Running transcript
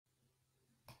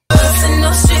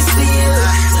no streets for you,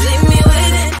 so leave me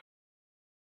waiting.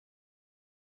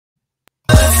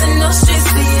 Bustin' no streets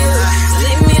for you, so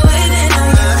leave me waiting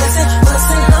on you.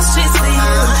 Bustin' no streets for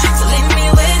you, so leave me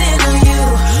waiting on you.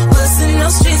 Bustin' no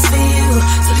streets for you,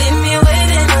 so leave me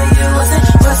waiting on you.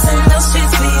 Bustin' no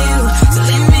streets for you, so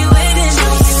leave me waiting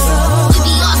on you.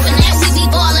 We be offin' that, we be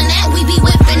ballin' that, we be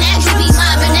whippin' that, we be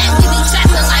mobbin' that, we be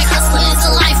trappin' like hustlin' to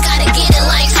life, gotta get it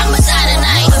like I'ma die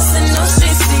tonight. Bustin' no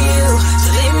streets for you, so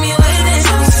leave me waiting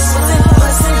on you.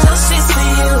 Bustin' no streets for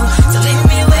you, so leave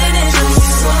me waiting on you.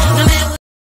 No matter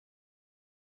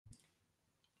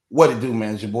What it do,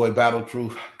 man? It's your boy Battle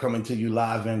Truth coming to you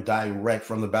live and direct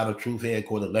from the Battle Truth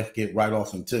headquarters. Let's get right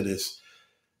off into this.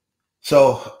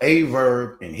 So,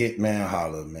 Averb and Hitman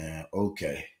Holla, man.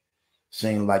 Okay.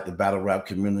 Seems like the battle rap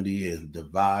community is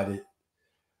divided.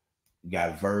 You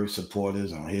got Verb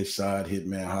supporters on his side,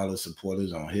 Hitman Holla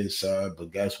supporters on his side.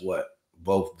 But guess what?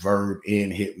 Both Verb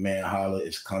and Hitman Holla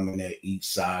is coming at each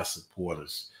side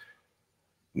supporters.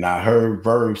 Now, I heard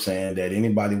Verb saying that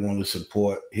anybody want to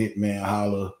support Hitman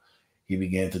Holla, he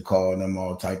began to call them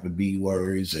all type of B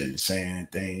words and saying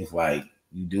things like,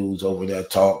 you dudes over there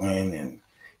talking, and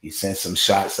he sent some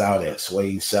shots out at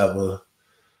Sway Sever.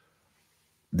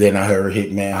 Then I heard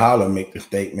Hitman Holla make the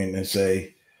statement and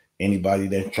say, anybody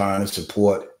that's trying to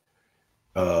support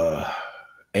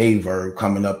Averb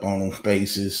coming up on them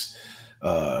spaces,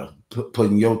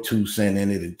 putting your 2 cents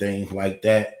in it and things like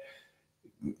that,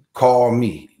 call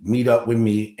me, meet up with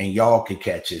me, and y'all could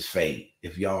catch his fade.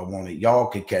 If y'all want it, y'all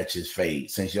could catch his fade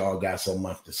since y'all got so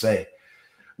much to say.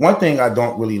 One thing I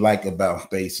don't really like about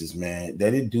spaces, man,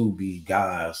 that it do be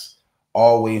guys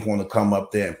always want to come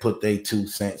up there and put their 2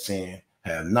 cents in,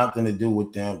 have nothing to do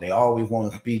with them. They always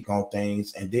want to speak on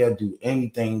things, and they'll do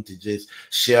anything to just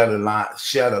share the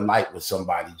light with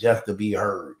somebody, just to be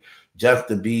heard, just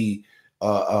to be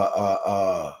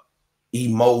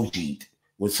emojied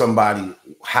with somebody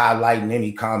highlighting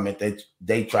any comment that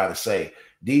they try to say.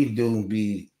 These dudes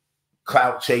be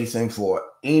clout chasing for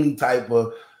any type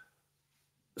of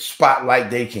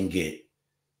spotlight they can get.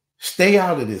 Stay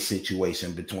out of this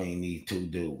situation between these 2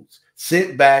 dudes.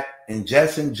 Sit back and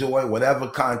just enjoy whatever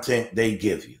content they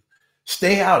give you.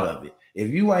 Stay out of it.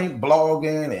 If you ain't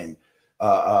blogging and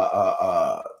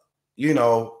you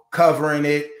know, covering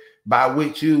it by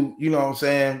which you know what I'm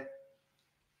saying,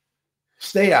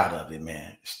 stay out of it,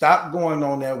 man. Stop going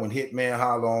on there when Hitman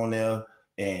Holla on there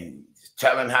and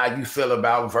telling how you feel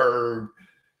about Verb,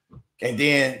 and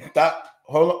then stop.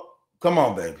 Hold on. Come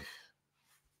on, baby.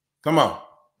 Come on.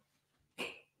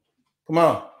 Come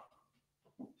on.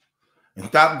 And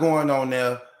stop going on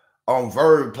there on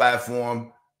Verb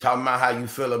platform talking about how you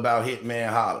feel about Hitman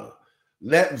Holla.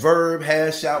 Let Verb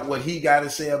hash out what he got to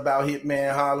say about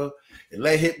Hitman Holla, and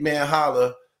let Hitman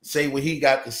Holla say what he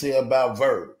got to say about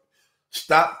Verb.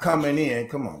 Stop coming in.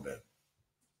 Come on, baby.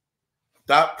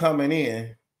 Stop coming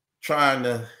in trying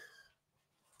to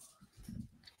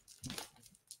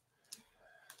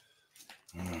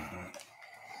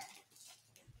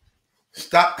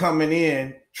stop coming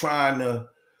in trying to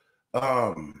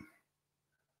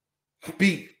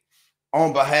speak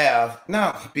on behalf,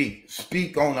 not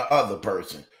speak on the other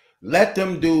person. Let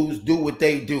them dudes do what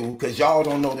they do, because y'all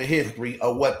don't know the history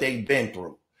of what they've been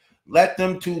through. Let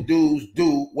them 2 dudes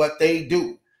do what they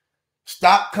do.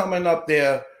 Stop coming up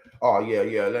there. Oh,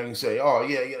 yeah, let me say, oh,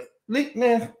 yeah.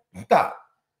 Man, stop.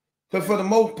 Because for the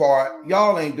most part,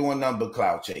 y'all ain't doing nothing but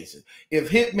cloud chasing. If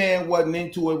Hitman wasn't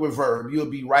into it with Verb, you'll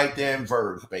be right there in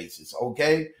Verb spaces,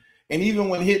 okay? And even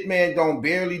when Hitman don't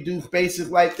barely do spaces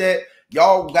like that,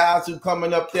 y'all guys who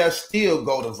coming up there still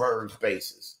go to Verb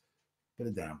spaces. Put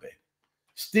it down, baby.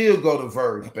 Still go to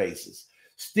Verb spaces.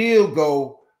 Still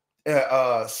go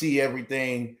see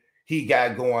everything he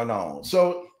got going on.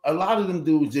 So a lot of them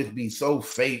dudes just be so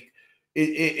fake.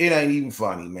 It ain't even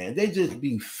funny, man. They just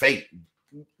be fake.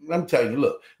 I'm telling you,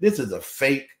 look, this is a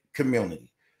fake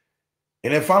community.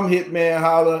 And if I'm Hitman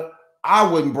Holla, I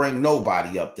wouldn't bring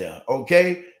nobody up there,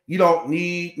 okay? You don't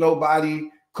need nobody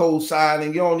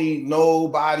co-signing. You don't need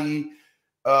nobody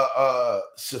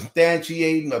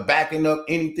substantiating or backing up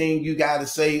anything you got to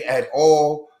say at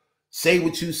all. Say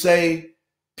what you say.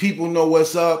 People know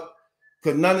what's up,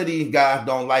 because none of these guys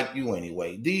don't like you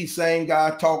anyway. These same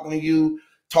guys talking to you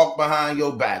talk behind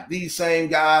your back. These same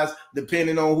guys,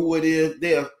 depending on who it is,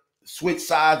 they'll switch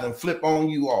sides and flip on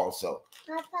you also.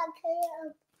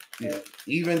 Yeah.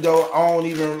 Even though I don't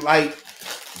even like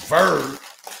Verb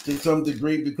to some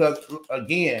degree, because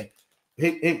again,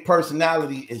 his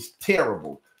personality is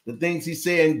terrible. The things he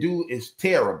say and do is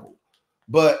terrible.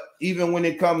 But even when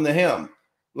it comes to him,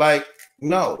 like,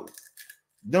 no,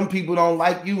 them people don't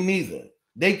like you neither.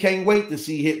 They can't wait to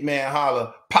see Hitman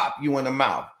Holler pop you in the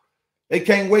mouth. They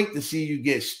can't wait to see you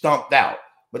get stumped out.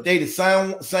 But they the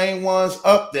same ones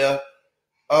up there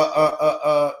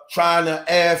trying to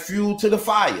add fuel to the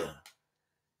fire.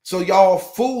 So y'all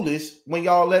foolish when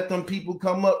y'all let them people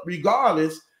come up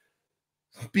regardless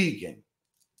speaking.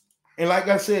 And like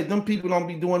I said, them people don't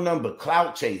be doing nothing but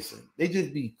clout chasing. They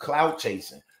just be clout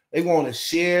chasing. They want to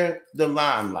share the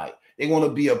limelight. They want to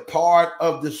be a part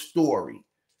of the story.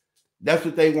 That's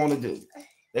what they want to do.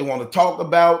 They want to talk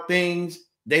about things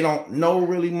they don't know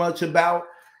really much about.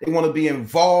 They want to be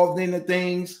involved in the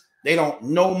things they don't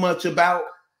know much about.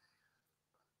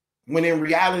 When in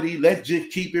reality, let's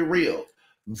just keep it real.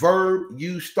 Verb,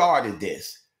 you started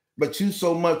this, but you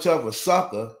so much of a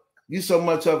sucker, you so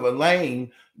much of a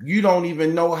lame, you don't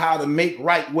even know how to make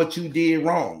right what you did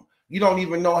wrong. You don't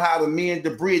even know how to mend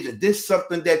the bridge. If this is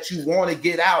something that you want to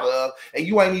get out of, and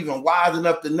you ain't even wise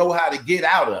enough to know how to get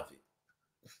out of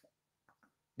it.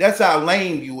 That's how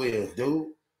lame you is, dude.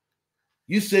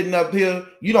 You sitting up here,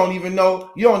 you don't even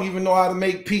know how to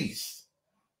make peace.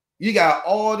 You got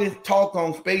all this talk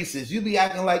on spaces. You be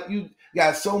acting like you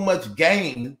got so much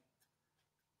game.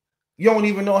 You don't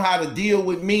even know how to deal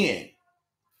with men.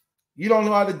 You don't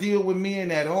know how to deal with men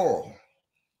at all.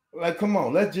 Like, come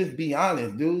on, let's just be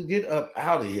honest, dude. Get up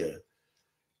out of here.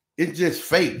 It's just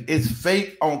fake. It's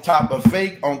fake on top of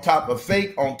fake on top of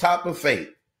fake on top of fake.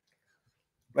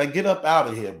 Like, get up out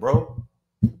of here, bro.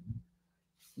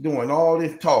 Doing all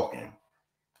this talking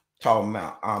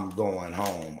about I'm going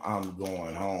home. I'm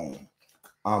going home.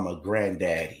 I'm a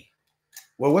granddaddy.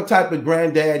 Well, what type of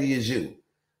granddaddy is you?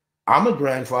 I'm a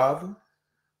grandfather.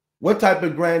 What type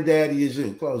of granddaddy is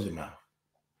you? Close your mouth.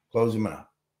 Close your mouth.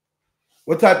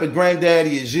 What type of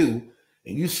granddaddy is you?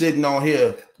 And you sitting on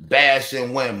here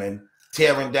bashing women,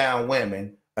 tearing down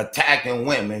women, attacking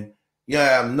women. You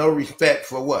have no respect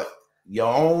for what?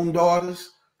 Your own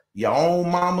daughters? Your own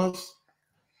mamas?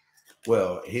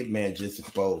 Well, Hitman just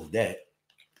exposed that.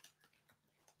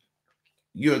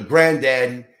 You're a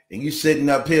granddaddy and you sitting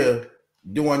up here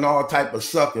doing all type of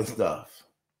sucker stuff.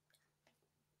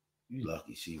 You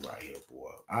lucky she right here,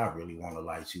 boy. I really want to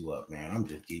light you up, man. I'm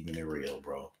just keeping it real,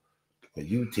 bro. But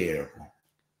you terrible.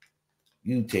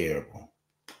 You terrible.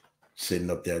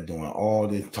 Sitting up there doing all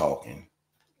this talking.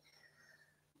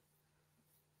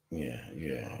 Yeah.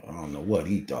 I don't know what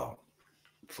he thought.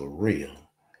 For real.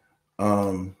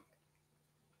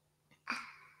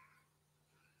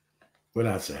 What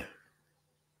I say?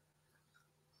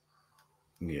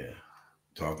 Yeah.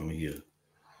 Talking to you.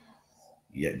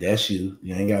 Yeah, that's you.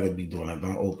 You ain't got to be doing that.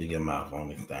 Don't open your mouth on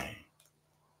this thing.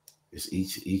 Just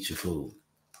eat your food.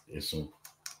 There's some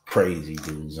crazy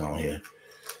dudes on here.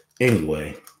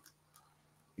 Anyway,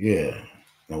 yeah.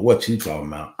 Now what you talking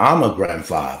about? I'm a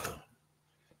grandfather.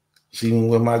 See me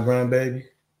with my grandbaby?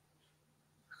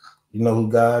 You know who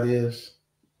God is?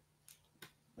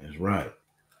 That's right.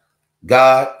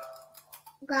 God.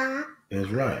 That's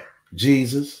right.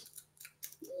 Jesus.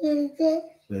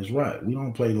 That's right. We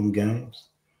don't play them games.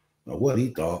 Now what he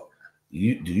thought? Do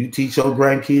you teach your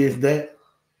grandkids that?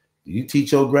 Do you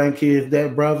teach your grandkids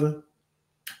that, brother?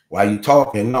 While you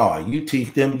talking, no, you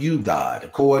teach them you God.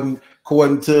 According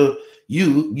to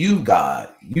you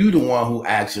God. You the one who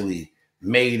actually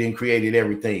made and created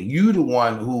everything. You the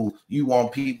one who you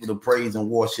want people to praise and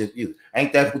worship you.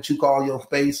 Ain't that what you call your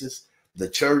spaces? The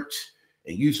church?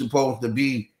 And you supposed to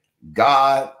be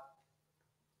God?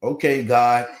 Okay,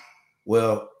 God.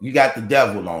 Well, you got the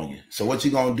devil on you. So what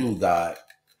you gonna do, God?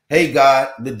 Hey,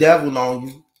 God, the devil on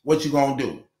you. What you gonna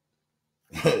do?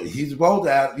 He's supposed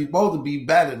to be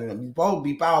better than them. He's supposed to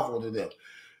be powerful than them.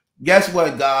 Guess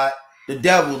what, God? The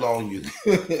devil's on you.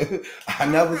 I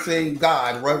never seen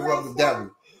God run from the devil.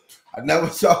 I never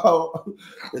saw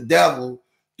the devil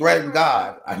threaten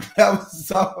God. I never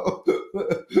saw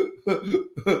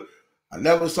the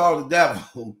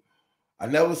devil. I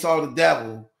never saw the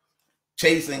devil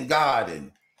chasing God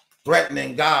and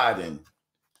threatening God and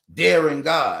daring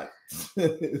God.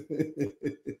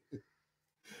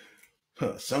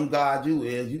 Some God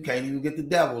you can't even get the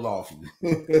devil off you.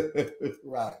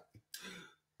 Right.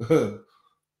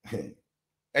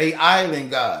 A island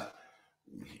God.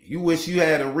 You wish you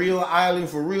had a real island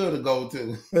for real to go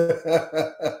to.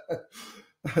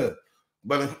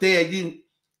 But instead you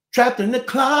trapped in the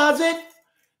closet.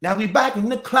 Now we back in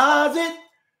the closet.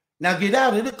 Now get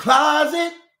out of the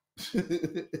closet.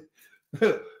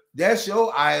 That's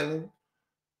your island.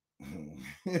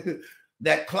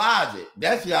 That closet,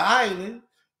 that's your island.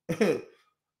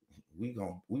 we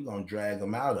gonna drag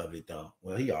him out of it though.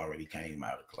 Well, he already came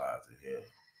out of the closet here.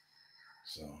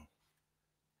 So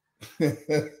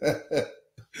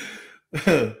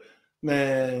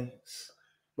Man,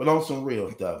 but on some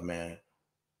real stuff, man.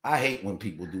 I hate when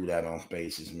people do that on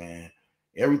Spaces, man.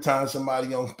 Every time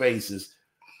somebody on Spaces,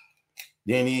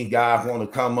 then these guys want to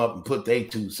come up and put their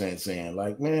 2 cents in.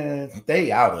 Like, man,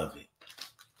 stay out of it.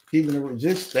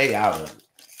 Just stay out of it.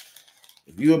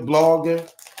 If you're a blogger,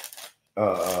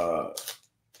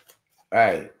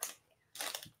 hey,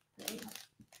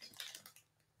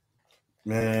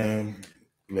 man,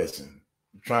 listen,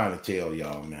 I'm trying to tell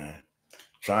y'all, man.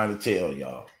 Trying to tell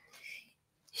y'all.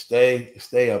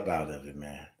 Stay up out of it,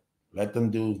 man. Let them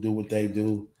dudes do what they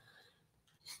do.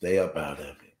 Stay up out of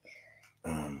it.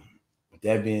 With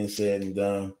that being said and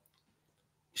done,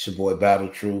 it's your boy Battle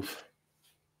Truth.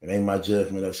 It ain't my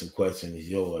judgment of some question, it's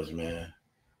yours, man.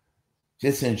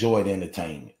 Just enjoy the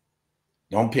entertainment.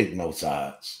 Don't pick no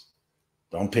sides.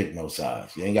 Don't pick no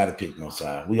sides. You ain't got to pick no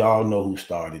side. We all know who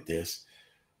started this.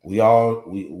 We've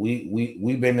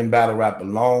been in battle rap a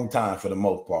long time for the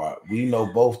most part. We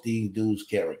know both these dudes'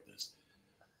 characters.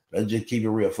 Let's just keep it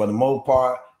real. For the most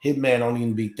part, Hitman don't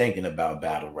even be thinking about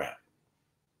battle rap.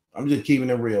 I'm just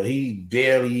keeping it real. He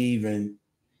barely even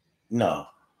no.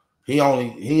 He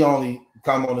only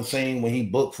come on the scene when he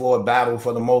booked for a battle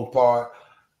for the most part.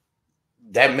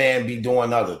 That man be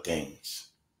doing other things.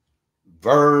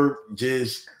 Verb,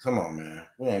 just come on, man.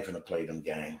 We ain't finna play them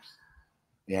games.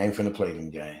 We ain't finna play them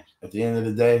games. At the end of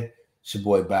the day, it's your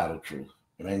boy Battle Truth.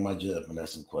 It ain't my judgment.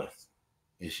 That's some question.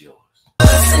 It's yours.